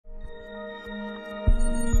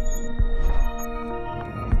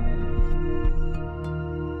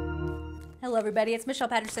everybody. It's Michelle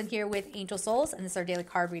Patterson here with Angel Souls, and this is our daily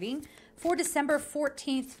card reading for December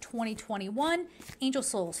 14th, 2021.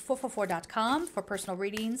 Angelsouls444.com for personal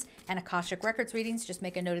readings and Akashic Records readings. Just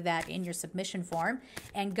make a note of that in your submission form.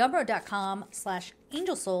 And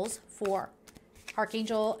gumroad.com/angelsouls for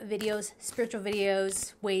archangel videos, spiritual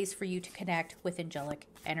videos, ways for you to connect with angelic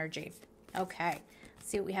energy. Okay, let's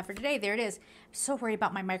see what we have for today. There it is. I'm so worried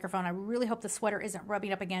about my microphone. I really hope the sweater isn't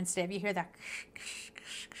rubbing up against it. If you hear that,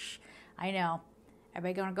 I know.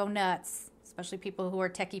 Everybody gonna go nuts, especially people who are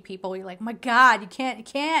techie people. You're like, oh my God, you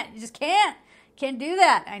just can't do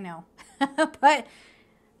that. I know, but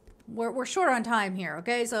we're short on time here.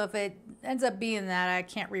 Okay, so if it ends up being that, I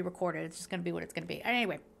can't re-record it. It's just gonna be what it's gonna be.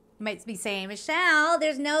 Anyway, you might be saying, Michelle,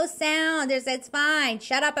 there's no sound. It's fine.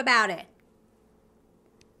 Shut up about it.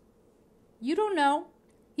 You don't know.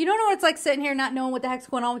 You don't know what it's like sitting here not knowing what the heck's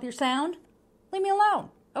going on with your sound. Leave me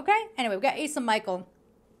alone. Okay? Anyway, we've got Ace of Michael.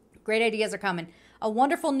 Great ideas are coming. A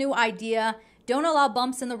wonderful new idea. Don't allow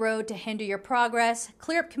bumps in the road to hinder your progress.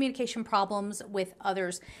 Clear up communication problems with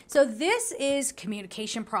others. So this is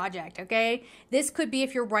communication project, okay? This could be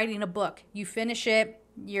if you're writing a book. You finish it.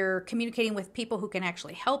 You're communicating with people who can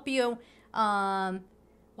actually help you.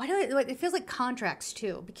 It feels like contracts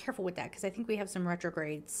too. Be careful with that because I think we have some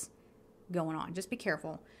retrogrades going on. Just be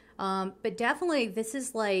careful. But definitely this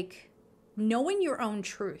is like knowing your own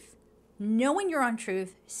truth. Knowing your own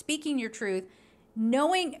truth, speaking your truth,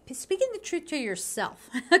 speaking the truth to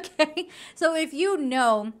yourself, okay? So if you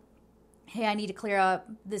know, hey, I need to clear up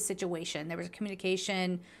this situation. There was a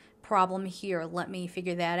communication problem here. Let me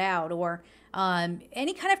figure that out. Or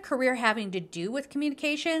any kind of career having to do with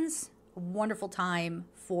communications, a wonderful time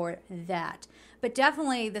for that. But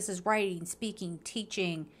definitely this is writing, speaking,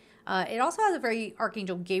 teaching. It also has a very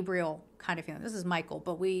Archangel Gabriel kind of feeling. This is Michael,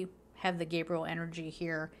 but we have the Gabriel energy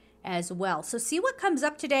here as well. So see what comes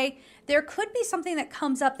up today. There could be something that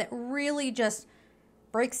comes up that really just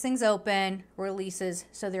breaks things open, releases,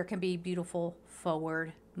 so there can be beautiful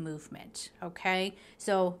forward movement. Okay,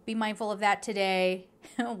 so be mindful of that today.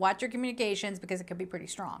 Watch your communications because it could be pretty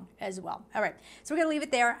strong as well. All right, so we're gonna leave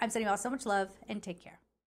it there. I'm sending you all so much love and take care.